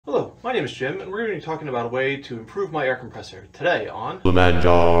My name is Jim, and we're going to be talking about a way to improve my air compressor today on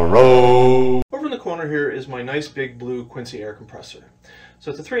Kilimanjaro. Over in the corner here is my nice big blue Quincy air compressor. So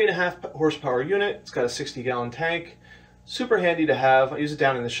it's a 3.5 horsepower unit. It's got a 60-gallon tank. Super handy to have. I use it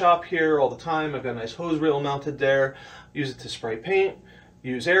down in the shop here all the time. I've got a nice hose reel mounted there. Use it to spray paint,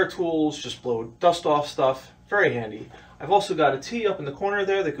 use air tools, just blow dust off stuff. Very handy. I've also got a T up in the corner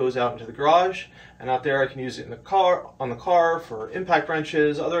there that goes out into the garage, and out there I can use it in the car, on the car for impact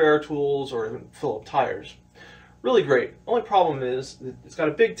wrenches, other air tools, or even fill up tires. Really great. Only problem is that it's got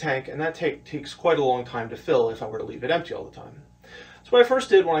a big tank, and that takes quite a long time to fill if I were to leave it empty all the time. So what I first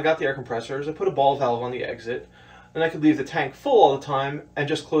did when I got the air compressor is I put a ball valve on the exit, and I could leave the tank full all the time and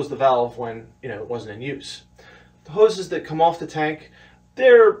just close the valve when it wasn't in use. The hoses that come off the tank,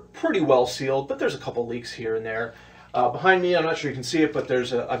 they're pretty well sealed, but there's a couple leaks here and there. Behind me, I'm not sure you can see it, but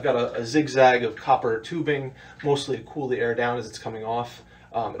I've got a zigzag of copper tubing, mostly to cool the air down as it's coming off.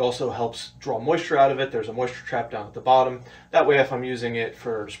 It also helps draw moisture out of it. There's a moisture trap down at the bottom. That way, if I'm using it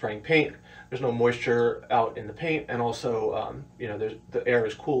for spraying paint, there's no moisture out in the paint, and also, the air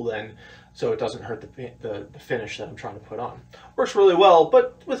is cool then, so it doesn't hurt the finish that I'm trying to put on. Works really well,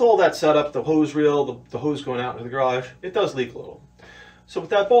 but with all that setup, the hose reel, the hose going out into the garage, it does leak a little. So with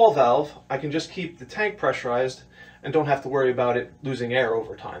that ball valve, I can just keep the tank pressurized and don't have to worry about it losing air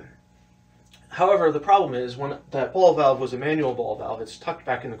over time. However, the problem is when that ball valve was a manual ball valve, it's tucked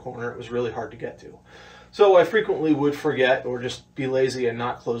back in the corner, it was really hard to get to. So I frequently would forget or just be lazy and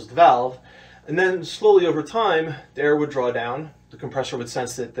not close the valve, and then slowly over time, the air would draw down, the compressor would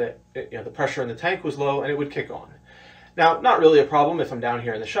sense that the pressure in the tank was low, and it would kick on. Now, not really a problem if I'm down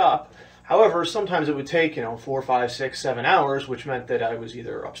here in the shop. However, sometimes it would take 4, 5, 6, 7 hours, which meant that I was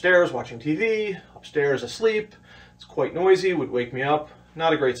either upstairs watching TV, upstairs asleep. It's quite noisy, would wake me up.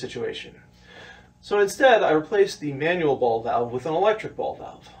 Not a great situation. So instead, I replaced the manual ball valve with an electric ball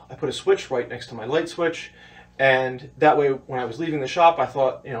valve. I put a switch right next to my light switch, and that way when I was leaving the shop, I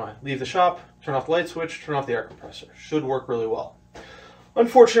thought, I leave the shop, turn off the light switch, turn off the air compressor. Should work really well.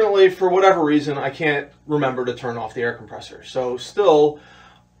 Unfortunately, for whatever reason, I can't remember to turn off the air compressor. So still,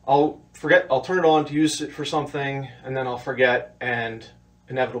 I'll turn it on to use it for something, and then I'll forget, and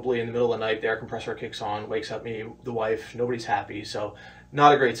inevitably in the middle of the night, the air compressor kicks on, wakes up me, the wife, nobody's happy, so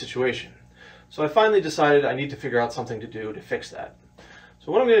not a great situation. So I finally decided I need to figure out something to do to fix that.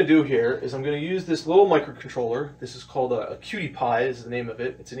 So what I'm going to do here is I'm going to use this little microcontroller. This is called a QTPY is the name of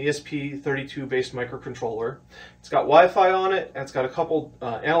it. It's an ESP32 based microcontroller. It's got Wi-Fi on it, and it's got a couple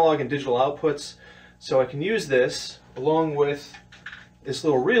analog and digital outputs. So I can use this along with this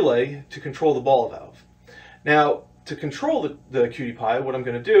little relay to control the ball valve. Now, to control the QTPY, what I'm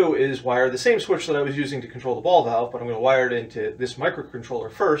going to do is wire the same switch that I was using to control the ball valve, but I'm going to wire it into this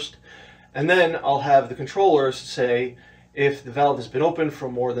microcontroller first, and then I'll have the controllers say, if the valve has been open for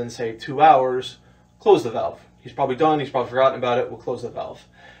more than, say, 2 hours, close the valve. He's probably done, he's probably forgotten about it, we'll close the valve.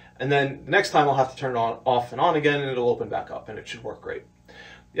 And then the next time I'll have to turn it off and on again, and it'll open back up, and it should work great.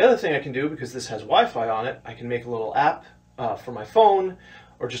 The other thing I can do, because this has Wi-Fi on it, I can make a little app for my phone,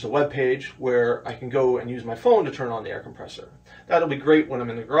 or just a web page where I can go and use my phone to turn on the air compressor. That'll be great when I'm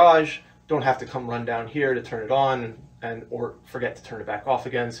in the garage. Don't have to come run down here to turn it on or forget to turn it back off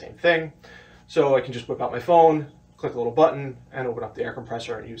again, same thing. So I can just whip out my phone, click a little button, and open up the air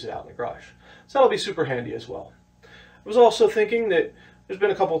compressor and use it out in the garage. So that'll be super handy as well. I was also thinking that there's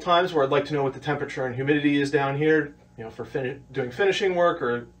been a couple of times where I'd like to know what the temperature and humidity is down here, for doing finishing work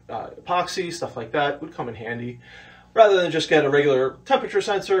or epoxy, stuff like that would come in handy. Rather than just get a regular temperature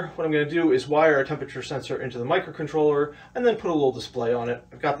sensor, what I'm going to do is wire a temperature sensor into the microcontroller and then put a little display on it.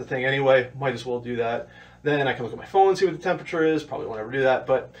 I've got the thing anyway, might as well do that. Then I can look at my phone and see what the temperature is. Probably won't ever do that,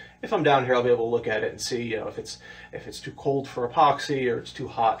 but if I'm down here, I'll be able to look at it and see, if it's too cold for epoxy or it's too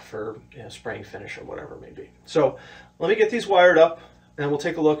hot for spraying finish or whatever it may be. So let me get these wired up, and we'll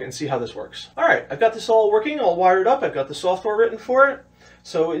take a look and see how this works. All right, I've got this all working, all wired up. I've got the software written for it.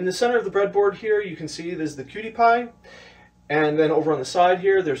 So in the center of the breadboard here, you can see there's the QTPY, and then over on the side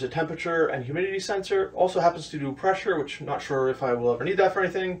here, there's a temperature and humidity sensor. Also happens to do pressure, which I'm not sure if I will ever need that for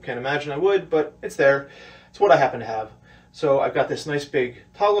anything. Can't imagine I would, but it's there. It's what I happen to have. So I've got this nice big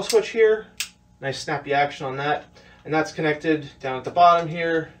toggle switch here, nice snappy action on that, and that's connected down at the bottom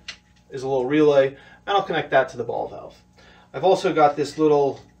here is a little relay, and I'll connect that to the ball valve. I've also got this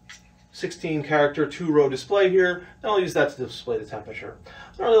little 16-character 2-row display here, and I'll use that to display the temperature.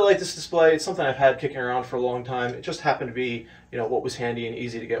 I don't really like this display. It's something I've had kicking around for a long time. It just happened to be, what was handy and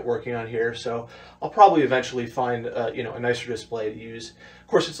easy to get working on here. So I'll probably eventually find, a nicer display to use. Of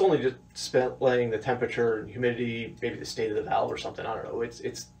course, it's only just displaying the temperature and humidity, maybe the state of the valve or something. I don't know.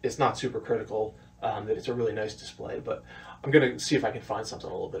 It's not super critical that it's a really nice display, but I'm going to see if I can find something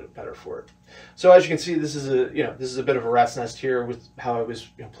a little bit better for it. So as you can see, this is a bit of a rat's nest here with how I was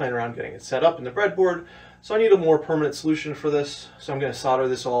playing around getting it set up in the breadboard. So I need a more permanent solution for this. So I'm going to solder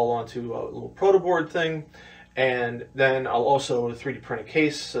this all onto a little protoboard thing, and then I'll also 3D print a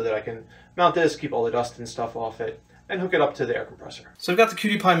case so that I can mount this, keep all the dust and stuff off it, and hook it up to the air compressor. So I've got the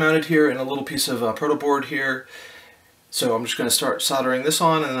QTPY mounted here in a little piece of protoboard here. So I'm just going to start soldering this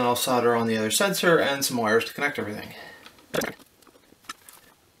on, and then I'll solder on the other sensor and some wires to connect everything.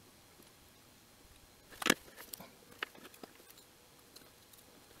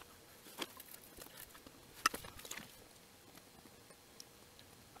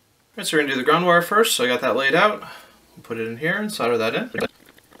 Alright, so we're going to do the ground wire first, so I got that laid out. We'll put it in here and solder that in.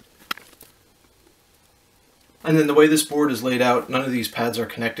 And then the way this board is laid out, none of these pads are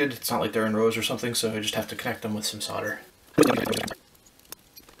connected. It's not like they're in rows or something, so I just have to connect them with some solder.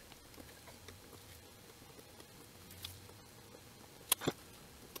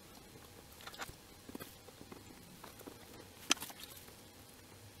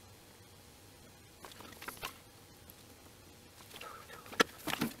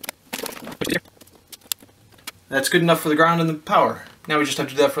 That's good enough for the ground and the power. Now we just have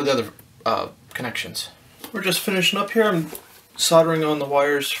to do that for the other connections. We're just finishing up here. I'm soldering on the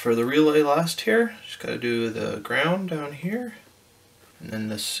wires for the relay last here. Just got to do the ground down here, and then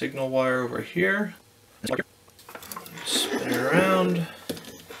the signal wire over here. Spin it around.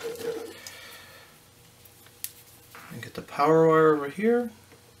 And get the power wire over here,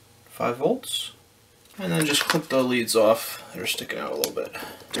 5 volts. And then just clip the leads off that are sticking out a little bit.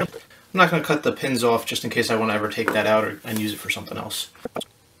 I'm not going to cut the pins off just in case I want to ever take that out and use it for something else.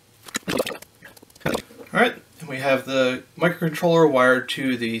 Alright, and we have the microcontroller wired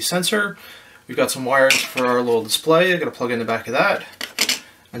to the sensor. We've got some wires for our little display. I've got to plug in the back of that.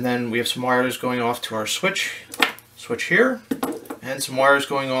 And then we have some wires going off to our switch here, and some wires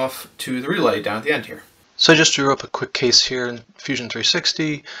going off to the relay down at the end here. So I just drew up a quick case here in Fusion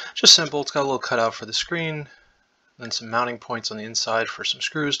 360. Just simple, it's got a little cutout for the screen, then some mounting points on the inside for some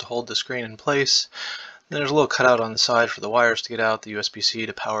screws to hold the screen in place. Then there's a little cutout on the side for the wires to get out, the USB-C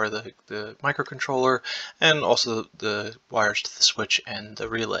to power the microcontroller, and also the wires to the switch and the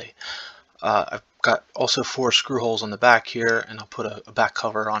relay. I've got also 4 screw holes on the back here, and I'll put a back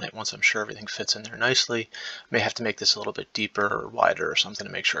cover on it once I'm sure everything fits in there nicely. May have to make this a little bit deeper or wider or something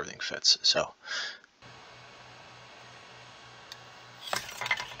to make sure everything fits. So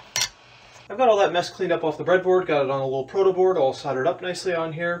I've got all that mess cleaned up off the breadboard, got it on a little proto board, all soldered up nicely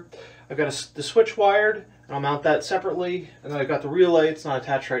on here. I've got the switch wired, and I'll mount that separately. And then I've got the relay. It's not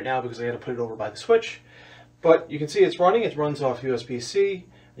attached right now because I got to put it over by the switch. But you can see it's running. It runs off USB-C. And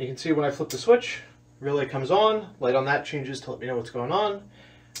you can see when I flip the switch, relay comes on. Light on that changes to let me know what's going on. And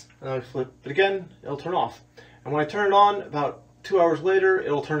then I flip it again, it'll turn off. And when I turn it on, about 2 hours later,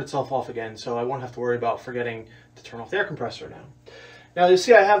 it'll turn itself off again. So I won't have to worry about forgetting to turn off the air compressor now. Now you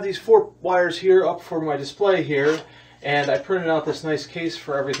see I have these 4 wires here up for my display here, and I printed out this nice case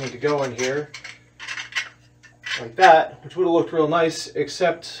for everything to go in here, like that, which would have looked real nice,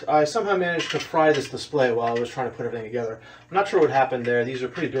 except I somehow managed to fry this display while I was trying to put everything together. I'm not sure what happened there. These are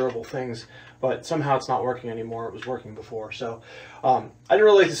pretty durable things, but somehow it's not working anymore. It was working before. So I didn't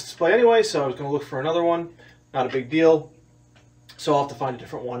really like this display anyway, so I was going to look for another one. Not a big deal. So I'll have to find a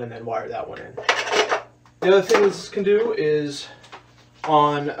different one and then wire that one in. The other thing this can do is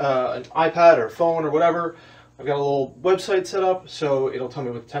on an iPad or phone or whatever, I've got a little website set up, so it'll tell me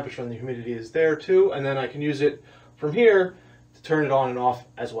what the temperature and the humidity is there too, and then I can use it from here to turn it on and off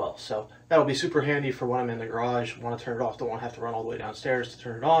as well. So that'll be super handy for when I'm in the garage, want to turn it off, don't want to have to run all the way downstairs to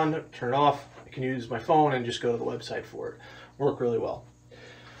turn it on, turn it off. I can use my phone and just go to the website for it. Work really well.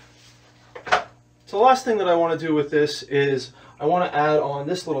 So the last thing that I want to do with this is I want to add on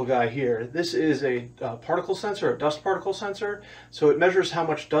this little guy here. This is a particle sensor, a dust particle sensor. So it measures how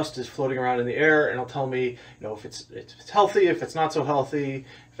much dust is floating around in the air, and it'll tell me, if it's healthy, if it's not so healthy.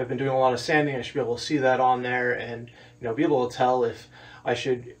 If I've been doing a lot of sanding, I should be able to see that on there, and be able to tell if I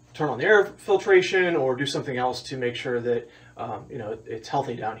should turn on the air filtration or do something else to make sure that it's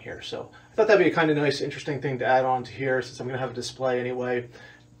healthy down here. So I thought that'd be a kind of nice, interesting thing to add on to here, since I'm going to have a display anyway.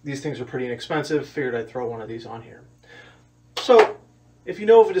 These things are pretty inexpensive. Figured I'd throw one of these on here. So, if you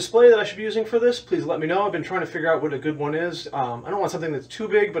know of a display that I should be using for this, please let me know. I've been trying to figure out what a good one is. I don't want something that's too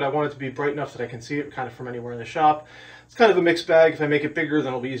big, but I want it to be bright enough that I can see it kind of from anywhere in the shop. It's kind of a mixed bag. If I make it bigger, then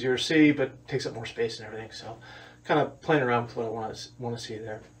it'll be easier to see, but it takes up more space and everything. So, kind of playing around with what I want to see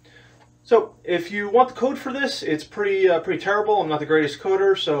there. So, if you want the code for this, it's pretty terrible. I'm not the greatest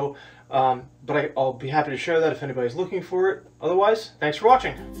coder, so but I'll be happy to share that if anybody's looking for it. Otherwise, thanks for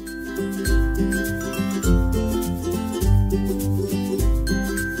watching.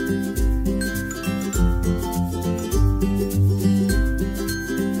 row.